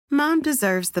Mom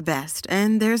deserves the best,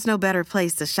 and there's no better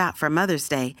place to shop for Mother's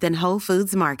Day than Whole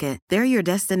Foods Market. They're your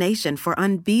destination for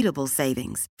unbeatable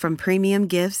savings, from premium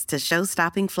gifts to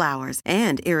show-stopping flowers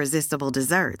and irresistible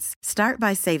desserts. Start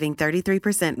by saving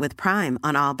 33% with Prime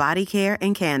on all body care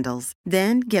and candles.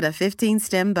 Then get a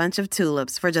 15-stem bunch of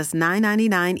tulips for just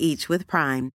 $9.99 each with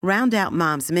Prime. Round out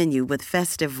Mom's menu with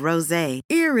festive rosé,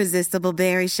 irresistible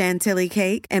berry chantilly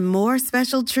cake, and more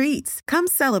special treats. Come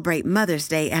celebrate Mother's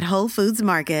Day at Whole Foods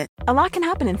Market. A lot can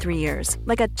happen in 3 years,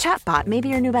 like a chatbot may be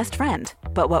your new best friend.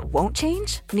 But what won't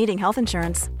change? Needing health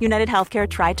insurance. United Healthcare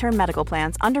Tri-Term Medical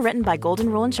Plans, underwritten by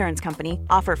Golden Rule Insurance Company,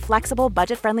 offer flexible,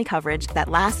 budget-friendly coverage that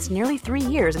lasts nearly 3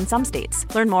 years in some states.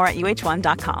 Learn more at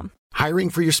uh1.com. Hiring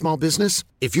for your small business?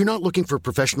 If you're not looking for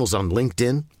professionals on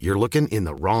LinkedIn, you're looking in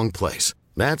the wrong place.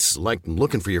 That's like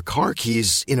looking for your car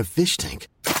keys in a fish tank.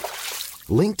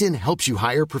 LinkedIn helps you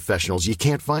hire professionals you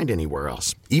can't find anywhere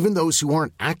else, even those who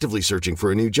aren't actively searching for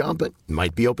a new job but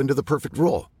might be open to the perfect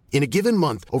role. In a given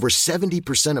month, over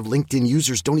 70% of LinkedIn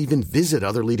users don't even visit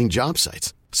other leading job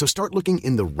sites. So start looking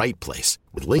in the right place.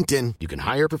 With LinkedIn, you can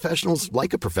hire professionals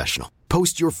like a professional.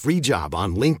 Post your free job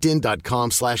on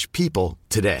linkedin.com/people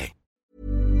today.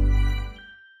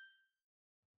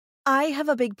 I have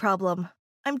a big problem.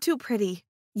 I'm too pretty.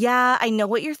 Yeah, I know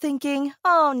what you're thinking.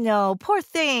 Oh no, poor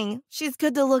thing. She's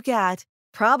good to look at.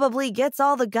 Probably gets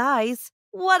all the guys.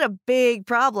 What a big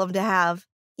problem to have.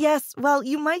 Yes, well,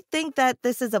 you might think that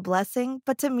this is a blessing,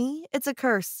 but to me, it's a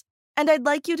curse. And I'd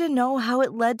like you to know how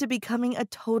it led to becoming a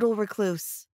total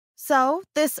recluse. So,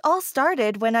 this all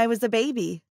started when I was a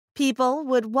baby. People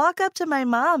would walk up to my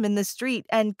mom in the street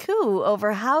and coo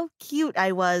over how cute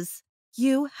I was.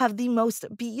 "You have the most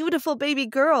beautiful baby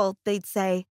girl," they'd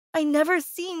say. "I never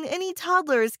seen any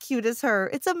toddler as cute as her.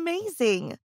 It's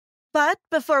amazing." But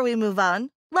before we move on,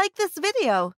 like this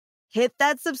video, hit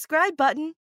that subscribe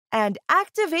button, and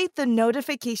activate the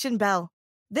notification bell.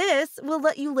 This will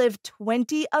let you live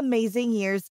 20 amazing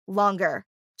years longer.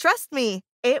 Trust me,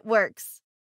 it works.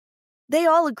 They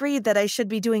all agreed that I should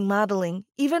be doing modeling,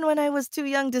 even when I was too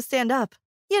young to stand up.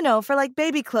 You know, for like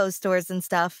baby clothes stores and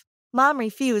stuff. Mom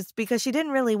refused because she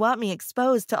didn't really want me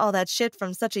exposed to all that shit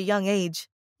from such a young age.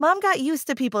 Mom got used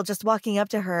to people just walking up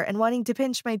to her and wanting to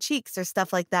pinch my cheeks or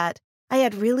stuff like that. I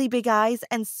had really big eyes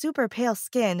and super pale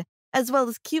skin, as well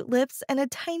as cute lips and a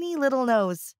tiny little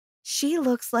nose. "She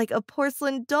looks like a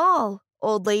porcelain doll,"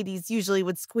 old ladies usually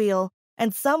would squeal,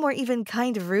 and some were even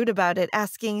kind of rude about it,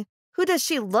 asking, "Who does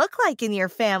she look like in your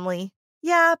family?"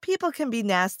 Yeah, people can be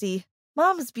nasty.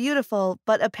 Mom's beautiful,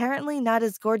 but apparently not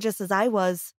as gorgeous as I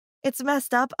was. It's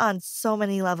messed up on so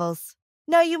many levels.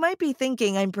 Now, you might be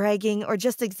thinking I'm bragging or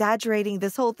just exaggerating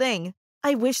this whole thing.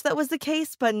 I wish that was the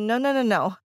case, but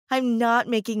no. I'm not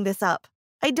making this up.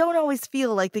 I don't always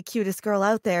feel like the cutest girl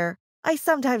out there. I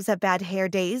sometimes have bad hair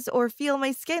days or feel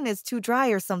my skin is too dry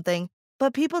or something,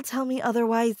 but people tell me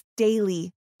otherwise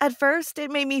daily. At first,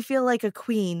 it made me feel like a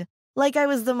queen, like I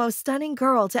was the most stunning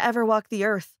girl to ever walk the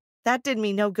earth. That did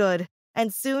me no good,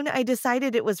 and soon I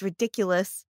decided it was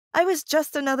ridiculous. I was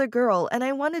just another girl, and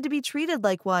I wanted to be treated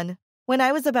like one. When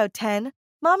I was about 10,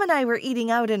 Mom and I were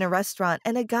eating out in a restaurant,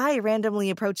 and a guy randomly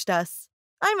approached us.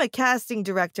 "I'm a casting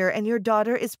director, and your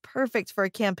daughter is perfect for a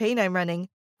campaign I'm running.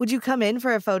 Would you come in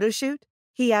for a photo shoot?"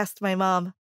 He asked my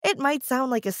mom. It might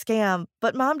sound like a scam,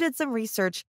 but Mom did some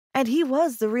research, and he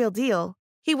was the real deal.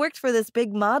 He worked for this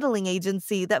big modeling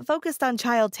agency that focused on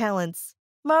child talents.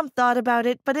 Mom thought about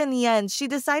it, but in the end, she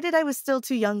decided I was still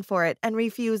too young for it and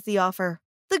refused the offer.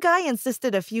 The guy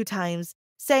insisted a few times,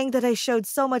 saying that I showed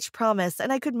so much promise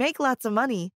and I could make lots of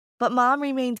money, but Mom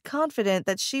remained confident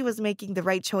that she was making the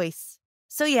right choice.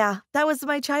 So yeah, that was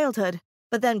my childhood.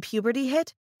 But then puberty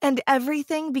hit, and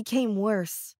everything became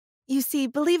worse. You see,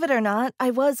 believe it or not,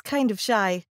 I was kind of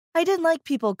shy. I didn't like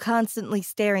people constantly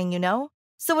staring, you know?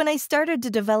 So when I started to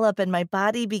develop and my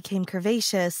body became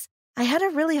curvaceous, I had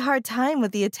a really hard time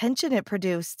with the attention it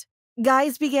produced.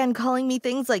 Guys began calling me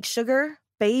things like sugar,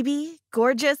 baby,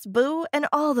 gorgeous, boo, and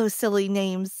all those silly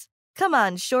names. "Come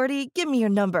on, shorty, give me your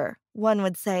number," one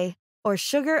would say. Or,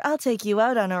 "Sugar, I'll take you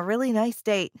out on a really nice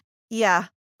date." Yeah,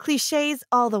 cliches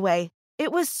all the way.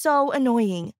 It was so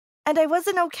annoying. And I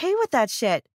wasn't okay with that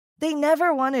shit. They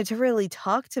never wanted to really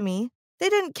talk to me. They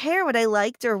didn't care what I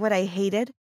liked or what I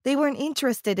hated. They weren't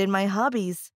interested in my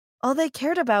hobbies. All they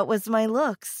cared about was my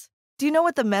looks. Do you know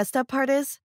what the messed up part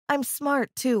is? I'm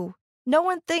smart, too. No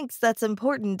one thinks that's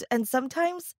important, and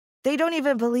sometimes they don't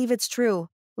even believe it's true.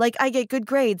 Like, I get good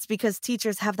grades because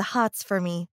teachers have the hots for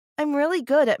me. I'm really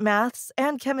good at maths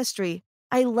and chemistry.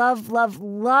 I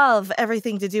love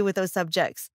everything to do with those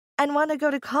subjects, and want to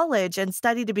go to college and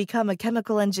study to become a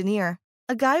chemical engineer.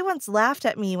 A guy once laughed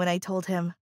at me when I told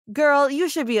him. "Girl, you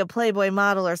should be a Playboy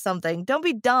model or something. Don't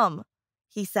be dumb,"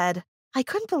 he said. I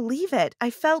couldn't believe it. I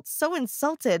felt so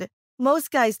insulted.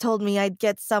 Most guys told me I'd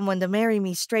get someone to marry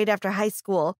me straight after high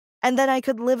school, and then I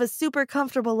could live a super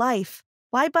comfortable life.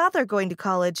 Why bother going to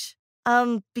college?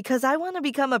 Because I want to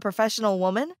become a professional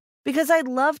woman? Because I'd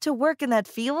love to work in that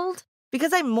field?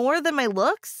 Because I'm more than my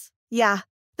looks? Yeah,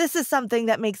 this is something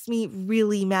that makes me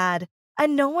really mad.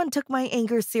 And no one took my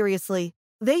anger seriously.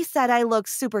 They said I looked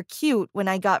super cute when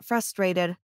I got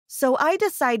frustrated. So I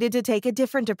decided to take a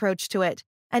different approach to it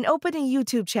and open a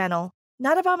YouTube channel.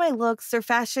 Not about my looks or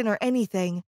fashion or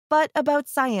anything, but about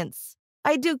science.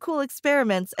 I do cool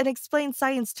experiments and explain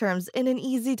science terms in an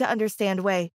easy-to-understand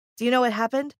way. Do you know what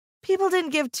happened? People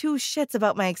didn't give two shits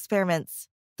about my experiments.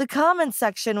 The comments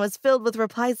section was filled with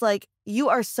replies like, "You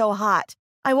are so hot.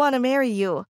 I want to marry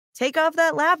you. Take off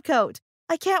that lab coat.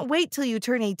 I can't wait till you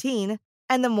turn 18.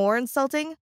 And the more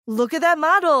insulting, "Look at that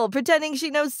model pretending she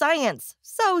knows science.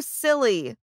 So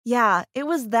silly." Yeah, it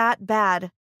was that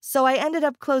bad. So I ended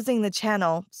up closing the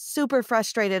channel, super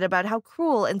frustrated about how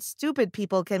cruel and stupid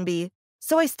people can be.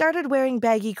 So I started wearing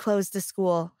baggy clothes to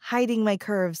school, hiding my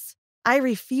curves. I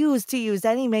refused to use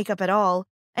any makeup at all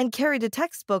and carried a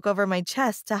textbook over my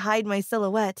chest to hide my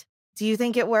silhouette. Do you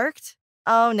think it worked?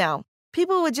 Oh no.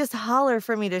 People would just holler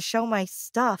for me to show my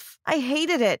stuff. I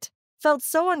hated it. Felt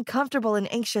so uncomfortable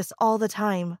and anxious all the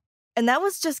time. And that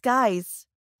was just guys.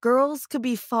 Girls could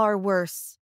be far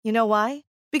worse. You know why?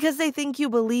 Because they think you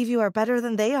believe you are better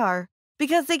than they are.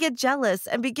 Because they get jealous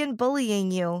and begin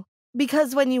bullying you.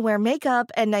 Because when you wear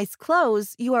makeup and nice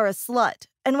clothes, you are a slut.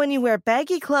 And when you wear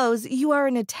baggy clothes, you are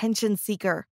an attention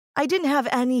seeker. I didn't have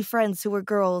any friends who were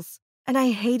girls, and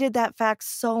I hated that fact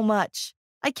so much.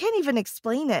 I can't even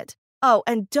explain it. Oh,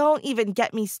 and don't even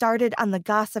get me started on the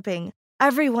gossiping.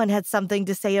 Everyone had something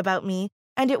to say about me,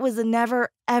 and it was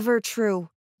never, ever true.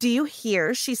 "Do you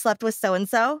hear she slept with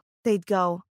so-and-so?" They'd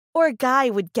go. Or a guy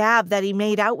would gab that he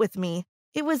made out with me.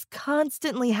 It was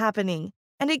constantly happening,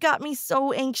 and it got me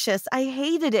so anxious. I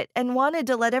hated it and wanted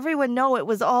to let everyone know it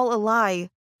was all a lie.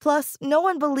 Plus, no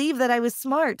one believed that I was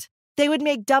smart. They would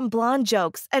make dumb blonde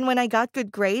jokes, and when I got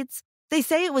good grades, they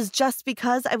say it was just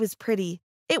because I was pretty.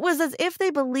 It was as if they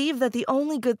believed that the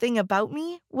only good thing about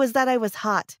me was that I was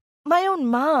hot. My own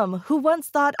mom, who once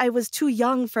thought I was too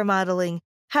young for modeling,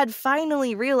 had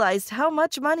finally realized how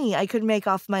much money I could make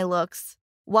off my looks.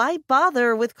 Why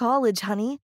bother with college,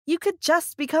 honey? You could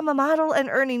just become a model and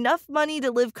earn enough money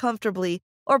to live comfortably,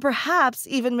 or perhaps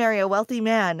even marry a wealthy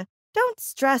man. Don't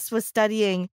stress with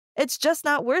studying. It's just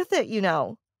not worth it, you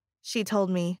know," she told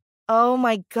me. Oh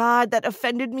my God, that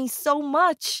offended me so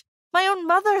much. My own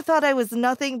mother thought I was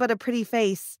nothing but a pretty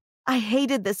face. I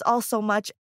hated this all so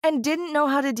much and didn't know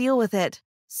how to deal with it.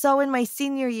 So in my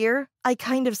senior year, I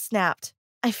kind of snapped.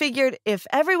 I figured if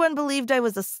everyone believed I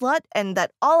was a slut and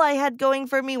that all I had going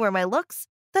for me were my looks,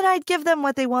 then I'd give them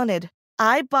what they wanted.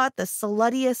 I bought the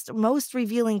sluttiest, most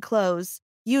revealing clothes,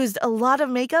 used a lot of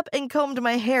makeup, and combed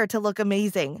my hair to look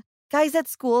amazing. Guys at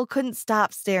school couldn't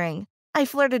stop staring. I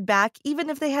flirted back even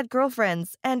if they had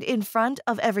girlfriends, and in front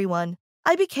of everyone.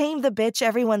 I became the bitch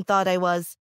everyone thought I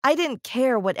was. I didn't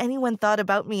care what anyone thought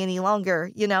about me any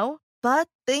longer, you know? But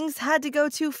things had to go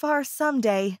too far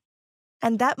someday.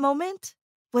 And that moment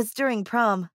was during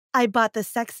prom. I bought the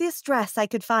sexiest dress I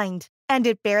could find, and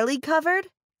it barely covered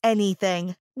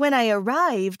anything. When I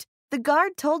arrived, the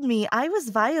guard told me I was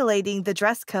violating the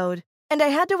dress code, and I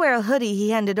had to wear a hoodie he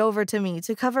handed over to me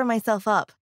to cover myself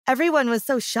up. Everyone was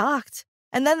so shocked.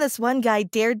 And then this one guy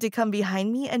dared to come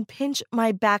behind me and pinch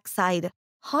my backside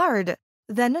hard.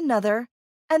 Then another,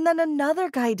 and then another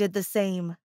guy did the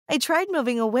same. I tried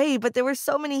moving away, but there were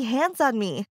so many hands on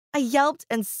me. I yelped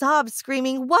and sobbed,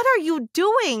 screaming, "What are you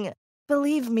doing?"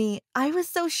 Believe me, I was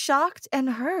so shocked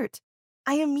and hurt.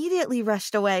 I immediately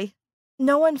rushed away.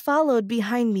 No one followed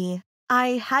behind me.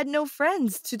 I had no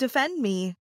friends to defend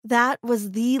me. That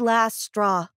was the last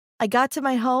straw. I got to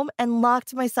my home and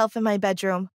locked myself in my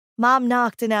bedroom. Mom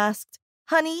knocked and asked,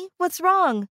 "Honey, what's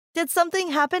wrong? Did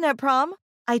something happen at prom?"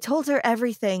 I told her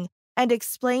everything and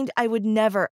explained I would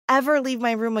never, ever leave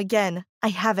my room again. I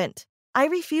haven't. I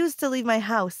refuse to leave my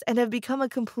house and have become a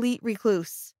complete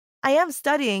recluse. I am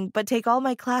studying, but take all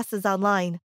my classes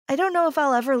online. I don't know if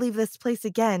I'll ever leave this place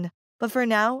again, but for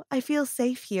now, I feel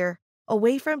safe here,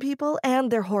 away from people and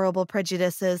their horrible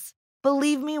prejudices.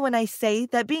 Believe me when I say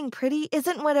that being pretty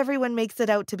isn't what everyone makes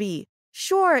it out to be.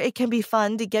 Sure, it can be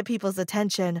fun to get people's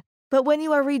attention, but when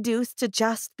you are reduced to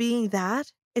just being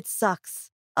that, it sucks.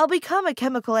 I'll become a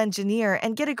chemical engineer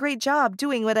and get a great job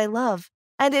doing what I love,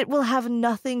 and it will have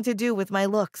nothing to do with my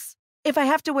looks. If I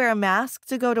have to wear a mask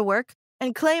to go to work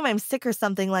and claim I'm sick or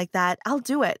something like that, I'll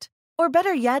do it. Or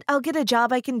better yet, I'll get a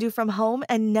job I can do from home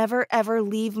and never ever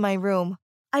leave my room.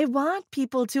 I want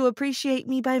people to appreciate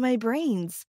me by my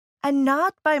brains and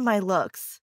not by my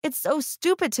looks. It's so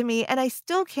stupid to me, and I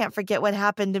still can't forget what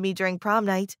happened to me during prom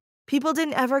night. People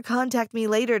didn't ever contact me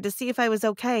later to see if I was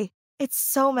okay. It's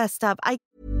so messed up.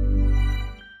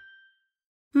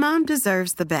 Mom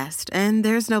deserves the best, and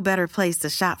there's no better place to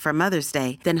shop for Mother's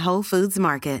Day than Whole Foods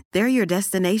Market. They're your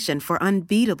destination for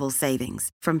unbeatable savings,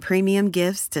 from premium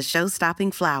gifts to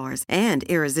show-stopping flowers and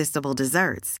irresistible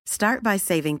desserts. Start by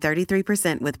saving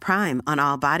 33% with Prime on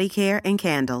all body care and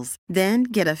candles. Then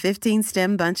get a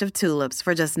 15-stem bunch of tulips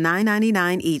for just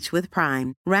 $9.99 each with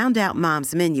Prime. Round out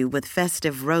Mom's menu with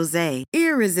festive rosé,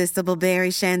 irresistible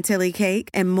berry chantilly cake,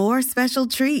 and more special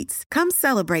treats. Come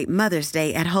celebrate Mother's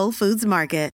Day at Whole Foods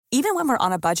Market. Even when we're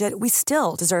on a budget, we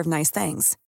still deserve nice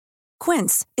things.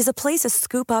 Quince is a place to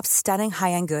scoop up stunning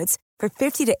high-end goods for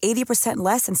 50 to 80%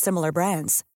 less than similar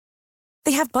brands.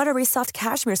 They have buttery soft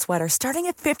cashmere sweaters starting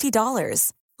at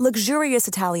 $50, luxurious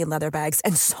Italian leather bags,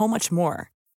 and so much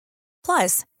more.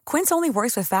 Plus, Quince only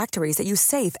works with factories that use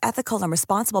safe, ethical, and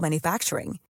responsible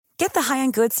manufacturing. Get the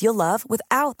high-end goods you'll love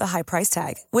without the high price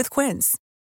tag with Quince.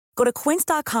 Go to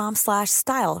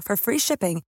quince.com/style for free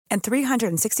shipping and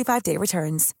 365-day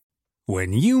returns.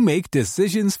 When you make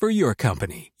decisions for your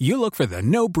company, you look for the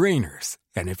no-brainers.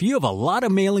 And if you have a lot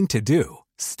of mailing to do,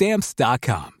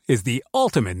 Stamps.com is the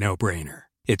ultimate no-brainer.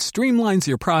 It streamlines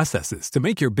your processes to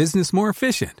make your business more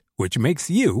efficient, which makes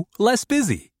you less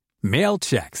busy. Mail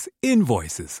checks,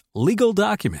 invoices, legal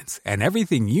documents, and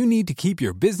everything you need to keep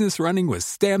your business running with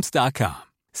Stamps.com.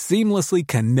 Seamlessly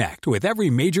connect with every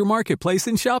major marketplace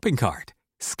and shopping cart.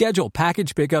 Schedule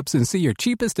package pickups and see your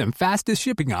cheapest and fastest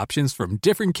shipping options from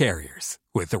different carriers,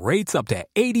 with rates up to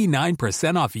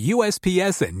 89% off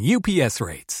USPS and UPS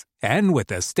rates. And with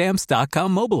the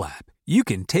Stamps.com mobile app, you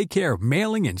can take care of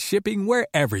mailing and shipping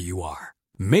wherever you are.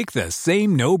 Make the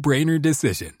same no-brainer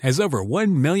decision as over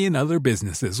 1 million other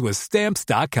businesses with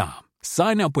Stamps.com.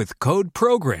 Sign up with code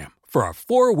PROGRAM for a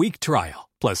 4-week trial,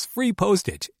 plus free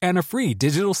postage and a free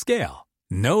digital scale.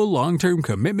 No long-term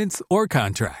commitments or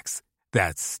contracts.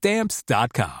 That's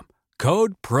Stamps.com.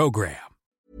 Code PROGRAM.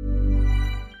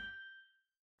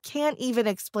 Can't even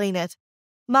explain it.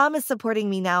 Mom is supporting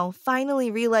me now,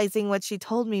 finally realizing what she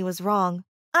told me was wrong.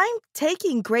 I'm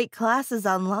taking great classes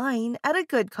online at a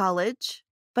good college,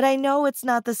 but I know it's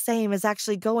not the same as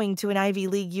actually going to an Ivy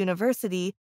League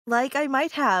university like I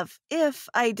might have if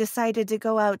I decided to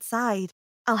go outside.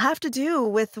 I'll have to do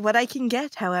with what I can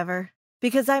get, however,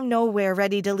 because I'm nowhere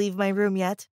ready to leave my room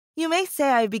yet. You may say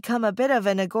I've become a bit of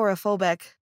an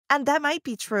agoraphobic, and that might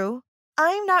be true.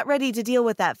 I'm not ready to deal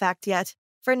with that fact yet.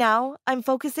 For now, I'm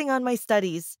focusing on my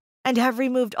studies and have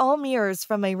removed all mirrors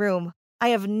from my room. I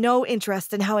have no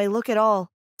interest in how I look at all.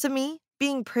 To me,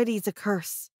 being pretty's a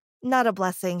curse, not a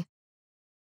blessing.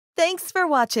 Thanks for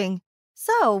watching.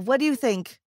 So, what do you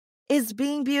think? Is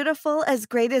being beautiful as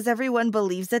great as everyone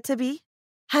believes it to be?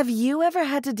 Have you ever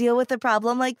had to deal with a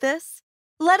problem like this?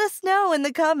 Let us know in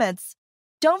the comments.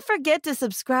 Don't forget to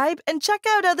subscribe and check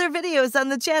out other videos on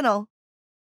the channel.